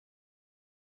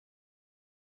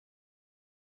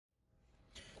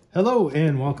Hello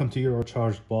and welcome to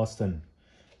Eurocharged Boston.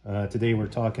 Today we're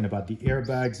talking about the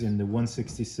airbags in the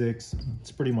 166. It's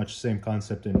pretty much the same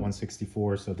concept in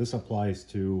 164, so this applies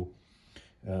to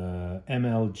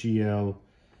ML, GL,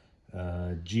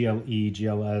 GLE,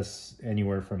 GLS,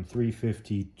 anywhere from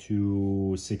 350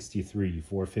 to 63,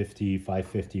 450,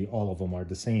 550. All of them are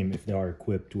the same if they are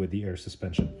equipped with the air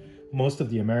suspension. Most of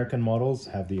the American models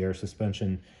have the air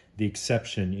suspension. The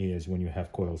exception is when you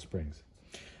have coil springs.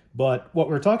 But what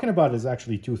we're talking about is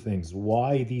actually two things: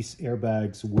 why these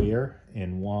airbags wear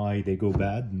and why they go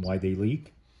bad and why they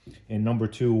leak. And number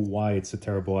two, why it's a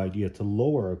terrible idea to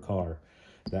lower a car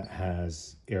that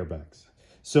has airbags.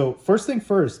 So first thing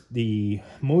first, the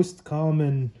most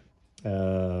common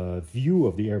view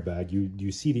of the airbag,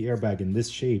 you see the airbag in this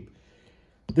shape.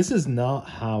 This is not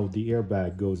how the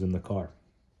airbag goes in the car.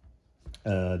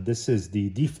 This is the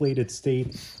deflated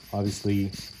state.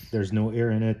 Obviously, there's no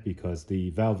air in it because the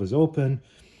valve is open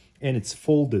and it's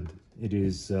folded. It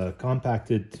is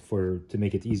compacted to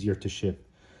make it easier to ship.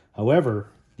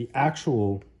 However, the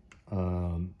actual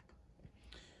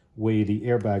way the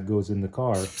airbag goes in the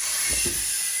car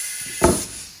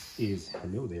is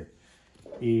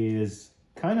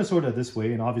kind of sort of this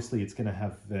way. And obviously it's going to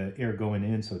have air going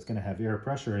in, so it's going to have air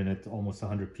pressure in it, almost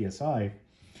 100 psi.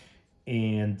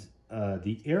 And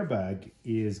the airbag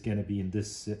is going to be in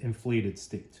this inflated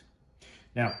state.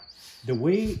 Now, the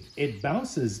way it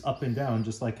bounces up and down,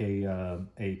 just like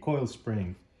a coil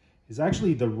spring, is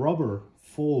actually the rubber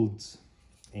folds.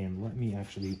 And let me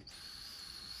actually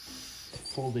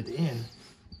fold it in.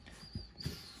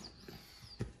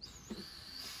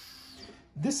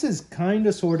 This is kind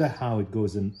of sort of how it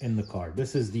goes in the car.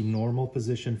 This is the normal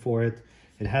position for it.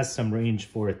 It has some range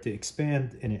for it to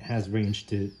expand, and it has range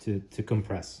to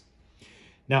compress.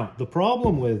 Now, the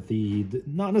problem with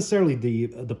not necessarily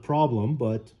the problem,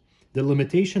 but the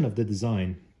limitation of the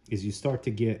design is you start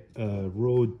to get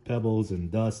road pebbles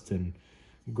and dust and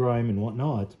grime and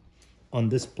whatnot on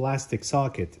this plastic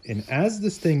socket. And as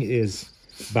this thing is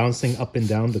bouncing up and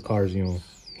down, the car's,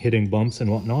 hitting bumps and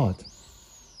whatnot,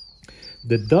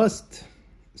 the dust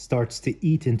starts to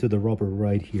eat into the rubber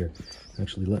right here.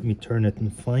 Actually, let me turn it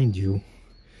and find you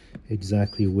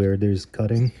exactly where there's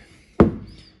cutting.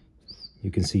 You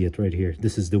can see it right here.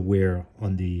 This is the wear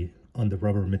on the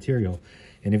rubber material,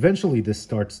 and eventually this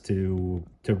starts to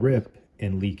rip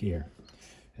and leak air.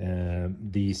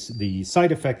 The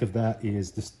side effect of that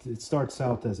is this: it starts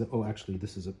out as actually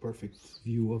this is a perfect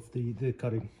view of the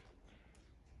cutting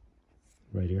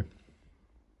right here.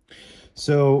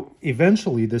 So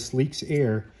eventually this leaks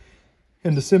air,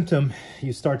 and the symptom,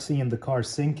 you start seeing the car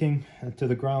sinking to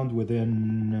the ground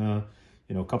within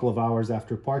a couple of hours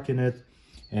after parking it.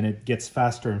 And it gets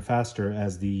faster and faster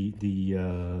as the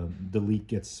leak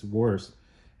gets worse.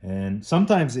 And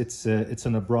sometimes it's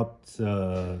an abrupt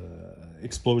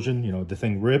explosion. The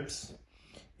thing rips,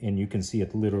 and you can see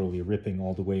it literally ripping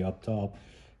all the way up top.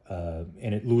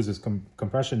 And it loses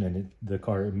compression, and the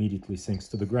car immediately sinks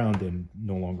to the ground and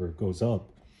no longer goes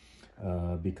up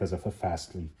because of a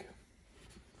fast leak.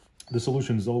 The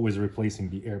solution is always replacing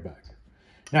the airbag.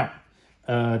 Now,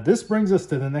 this brings us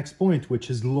to the next point, which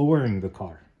is lowering the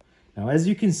car. Now, as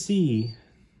you can see,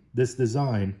 this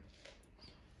design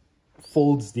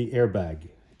folds the airbag.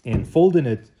 And folding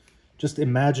it, just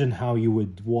imagine how you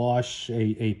would wash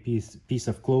a piece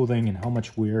of clothing and how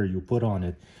much wear you put on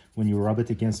it when you rub it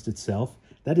against itself.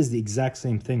 That is the exact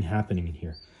same thing happening in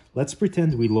here. Let's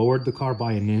pretend we lowered the car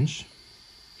by 1 inch.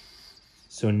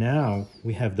 So now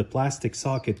we have the plastic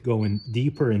socket going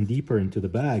deeper and deeper into the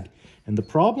bag. And the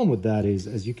problem with that is,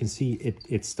 as you can see,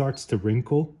 it starts to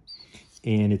wrinkle,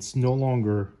 and it's no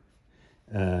longer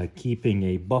keeping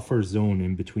a buffer zone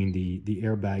in between the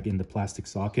airbag and the plastic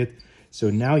socket. So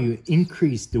now you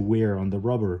increase the wear on the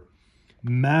rubber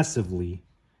massively.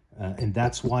 And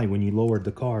that's why when you lowered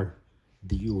the car,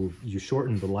 you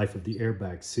shortened the life of the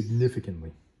airbag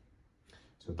significantly.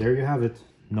 So there you have it.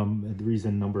 The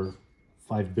reason number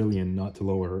 5 billion not to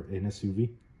lower an SUV.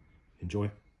 Enjoy.